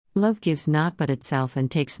Love gives not but itself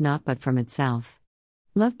and takes not but from itself.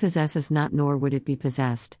 Love possesses not nor would it be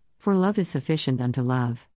possessed, for love is sufficient unto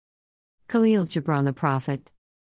love. Khalil Gibran the Prophet.